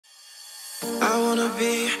I wanna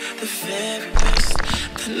be the very best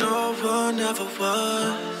that no one ever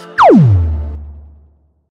was.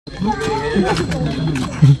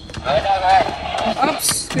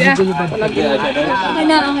 Ops, kuya. Walang ginawa. Okay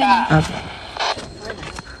na, okay na.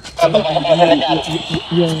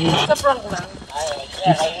 Sa prank lang.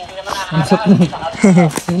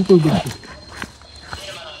 Yung tubig.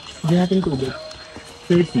 Hindi natin tubig.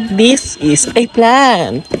 This is a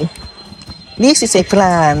plant. This is a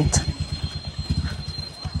plant.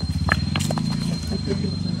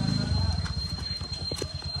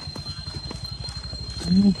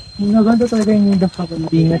 Maganda talaga yung ingat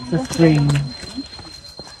sa spring.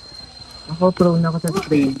 Ako prone ako sa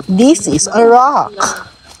spring. This is a rock.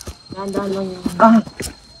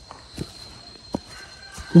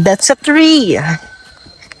 That's a tree.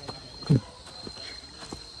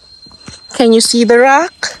 Can you see the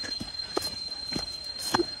rock?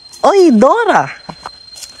 Oy, Dora.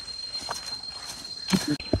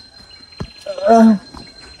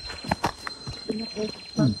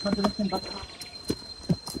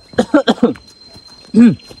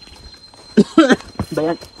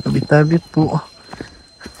 Bayan. Tabi-tabi po.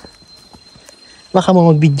 Baka mo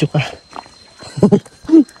mag-video ka.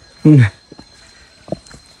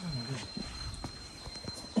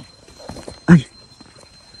 Ay.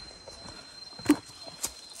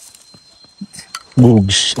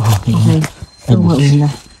 Boobs. Oh, Okay. ay, boobs. na.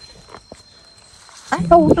 Ay,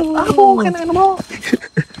 ako, kailangan mo.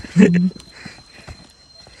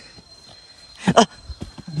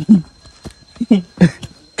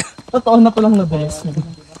 Totoo na palang na best.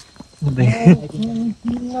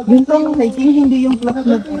 Yun lang hiking, hindi yung plot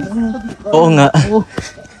na. Oo nga.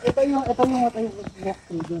 Ito yung walk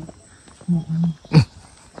through dun.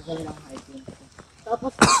 Magaling lang hiking.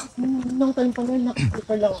 Tapos, nung time pa rin,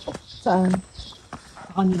 nakikita lang ako. Saan?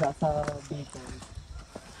 Sa kanila, sa Bicol.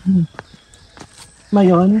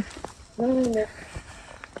 Mayon? Hindi.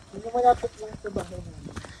 Hindi malapit lang sa bahay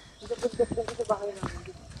namin. Hindi sa bahay namin.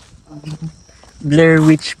 Blair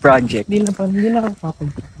Witch Project. Hindi na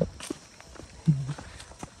kakapunta.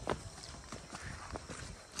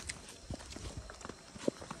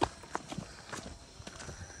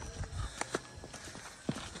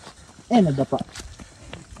 Nadapa.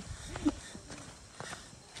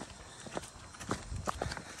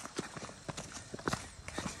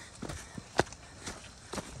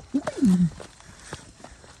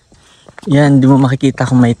 Yan, di mo makikita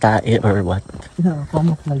kung may tae or what. Yeah,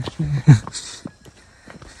 camouflage yun.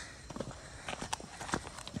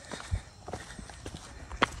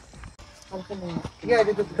 Yeah,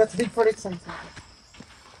 that's big for its size.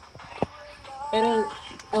 Pero,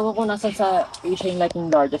 ewan ko nasa sa Asia yung like yung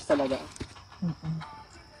largest talaga.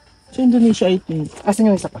 Sa Indonesia, I think. Asan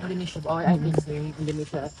yung isa pa? Indonesia ba? Or I think so, yung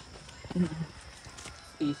Indonesia.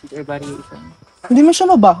 Species or variation. Hindi mo siya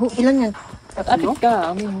mabaho. Ilan yan? At atit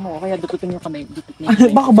ka, amin mo. Kaya dututin yung kamay. Dututin yung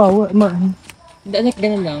kamay. Baka bawa. Hindi, anak,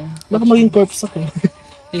 ganun lang. Baka maging corpse ako.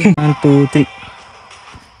 1, 2, 3.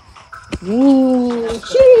 Ooh,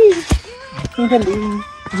 sheesh! Ang galing.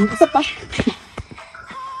 Isa pa.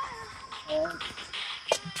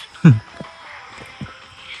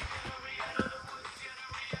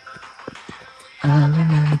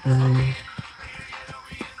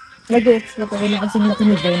 Nag-ex na tayo na kasing laki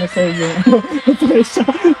ni dinosaur yung presyo.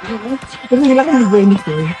 Kasing laki ni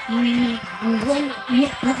dinosaur.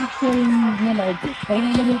 Actually, na largest. Kaya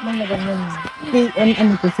nalagay lang na ganun. Okay,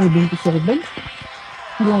 ano to, 77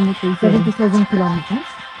 kilometers? 77 kilometers?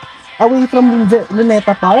 Away from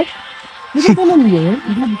Luneta Park? Di ba pa lang yun?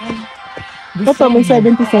 Ito, may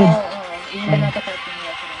 77. Yung banata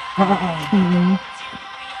parking niya.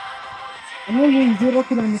 Ano yung 0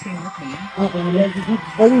 kilometers na? Oo.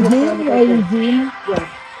 Origin.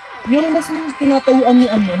 Yung mas tinatayuan ni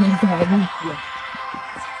ano, ng dami.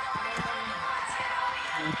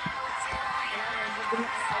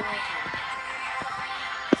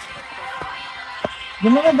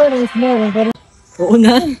 Yung mga baris mo, Oo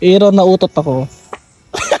na. Pero nautot ako.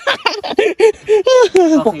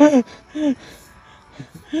 Okay.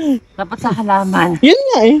 Dapat sa halaman. Yun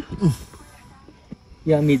nga eh.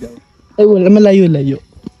 Yummy daw. Ay wala, malayo-layo.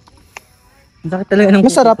 Sakit talaga ng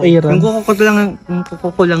Masarap, kuko ko. Aaron. Yung kuko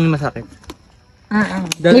ko lang yung masakit.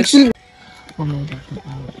 Next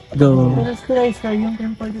Go. yung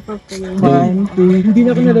 10:45 kayo. 1, 2, hindi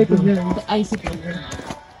na ako na-record na. Ay, sige.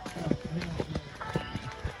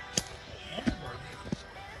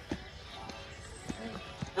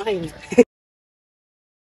 Okay.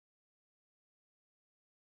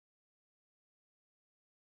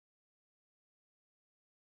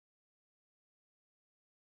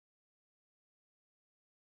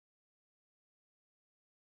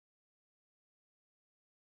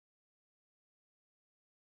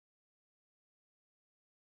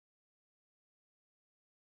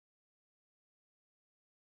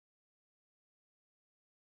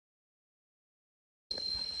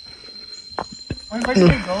 Where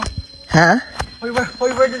did they go? Ha?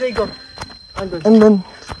 Where did they go? Andun. Andun.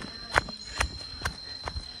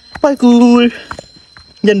 Parkour.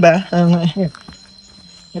 Yan ba? Nga eh.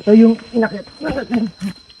 Ito yung inakit.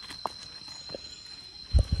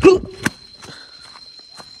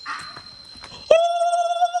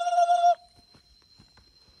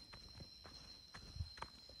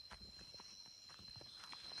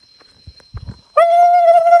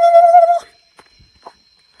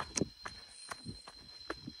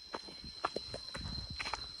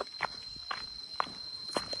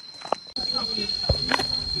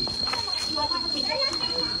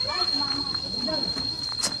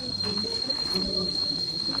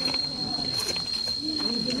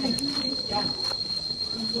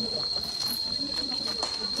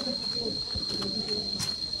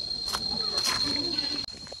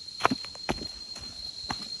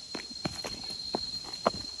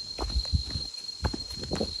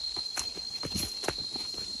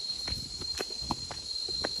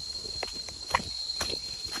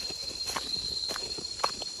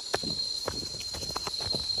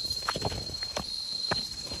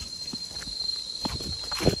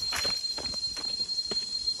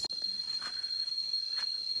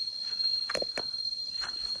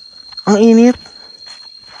 Ang init.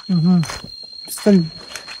 Still.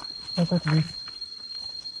 Look at this.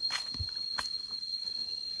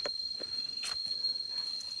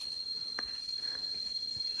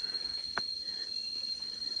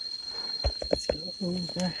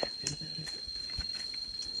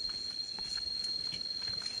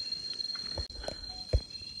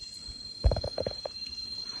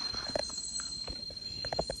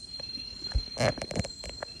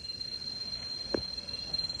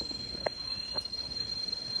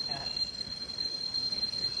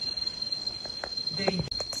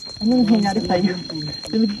 Anong nangyari sa'yo?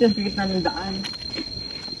 Tumigil ka sa gitna ng daan.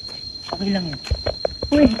 Okay lang yan.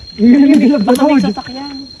 Uy! Baka may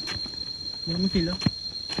sasakyan. Ano mo sila?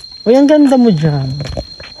 Uy, ang ganda mo dyan.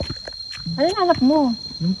 Ano yung hanap mo?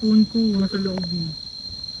 Yung phone ko, nasa loob eh.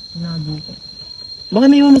 Tinago ko. Baka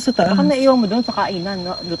naiwan mo sa taas. Baka naiwan mo doon sa kainan,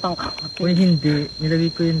 no? Lutang ka. Uy, hindi.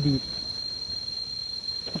 Nilagay ko yun dito.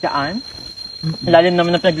 Daan? Lalim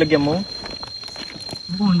naman na pinaglagyan mo.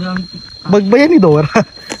 Oo, ang dami. Bag ba yan ni Dora?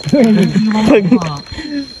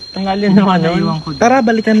 Ang lalim naman nun. Naiwan ko. Tara,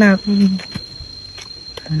 balikan natin.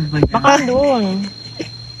 Ano ba yan? Baka doon.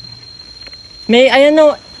 May, ayan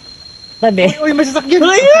no. Sabi. Uy, may sasakyan!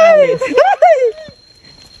 Ayan!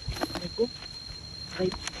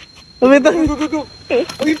 Wait,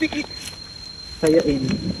 Uy, pikit! Sa'yo eh.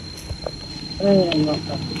 Ay, ano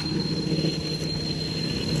ka.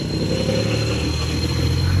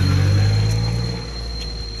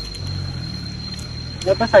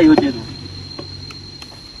 Dapat sa'yo dyan.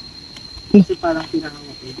 Kasi parang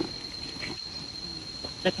pinangangat eh.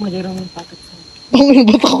 Check mo dyan yung packet sa'yo. ang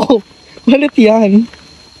ba't ako? Malit yan.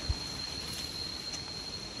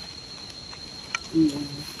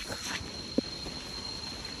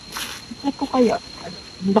 Check ko kaya.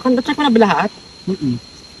 Baka na-check mo na ba lahat?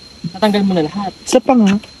 Natanggal mo na lahat. Isa pa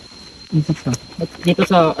nga. Isa pa. Dito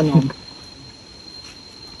sa ano.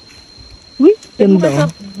 Uy, Check mo ba ganda. sa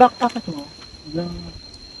back pocket mo?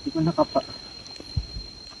 Hindi ko nakapa.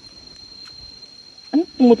 Ano?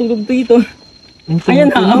 Tumutugtog dito. Ayan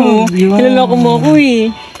na ako. Kinaloko mo ako eh.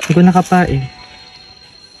 Hindi ko nakapa eh.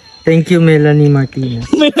 Thank you, Melanie Martinez.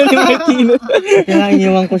 Melanie Martinez. Kaya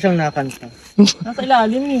iniwan ko siyang nakanta. Nasa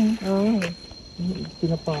ilalim eh. Oo.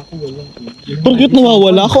 Pinapa ako, wala. Bakit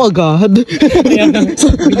nawawala ako agad?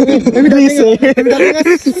 Bilis eh.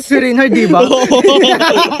 Si Reinhard, di ba? Pag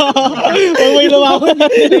may nawawala.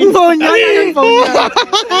 Yung phone niya, yung phone niya.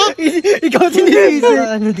 Ikaw sinisisi.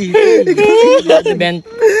 Ano dito? Event.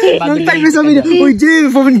 Nung time na sabi niya, uy, Jay,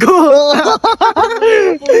 phone ko.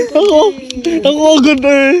 Ako agad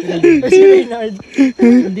eh. Si Reinhard.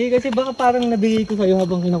 Hindi, kasi baka parang nabigay ko sa'yo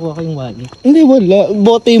habang kinakuha ko yung wallet. Hindi, wala.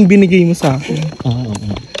 Bote yung binigay mo sa akin. Ah,